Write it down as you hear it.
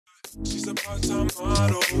She's a part-time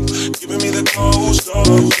model, giving me the cold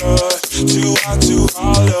shoulder. Too hot to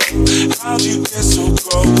holler. How'd you get so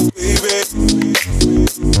cold, baby?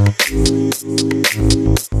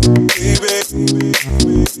 Baby.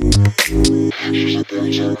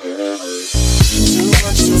 Too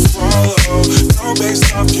much to follow. No base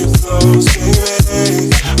off your clothes,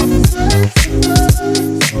 baby.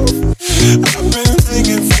 I've been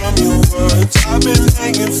hanging from your words. I've been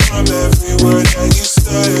hanging from every word that you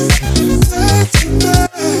say.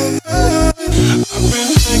 I've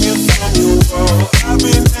been hanging from your wall. I've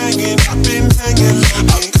been hanging. I'm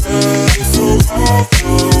ready for all the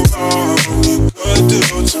wrong you could do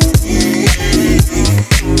to me, baby.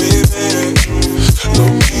 No,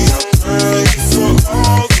 me, I'm ready for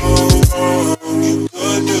all the wrong you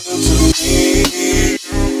could do to me.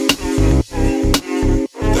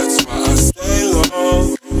 That's why I stay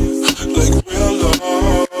low, like real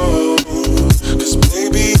low. 'Cause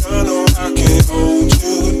baby, I know I can't hold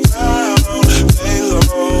you down. Lay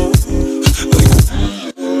low, like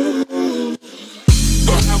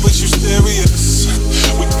but how was you serious?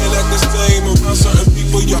 We can't act the same around certain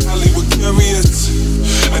people. You're Hollywood curious.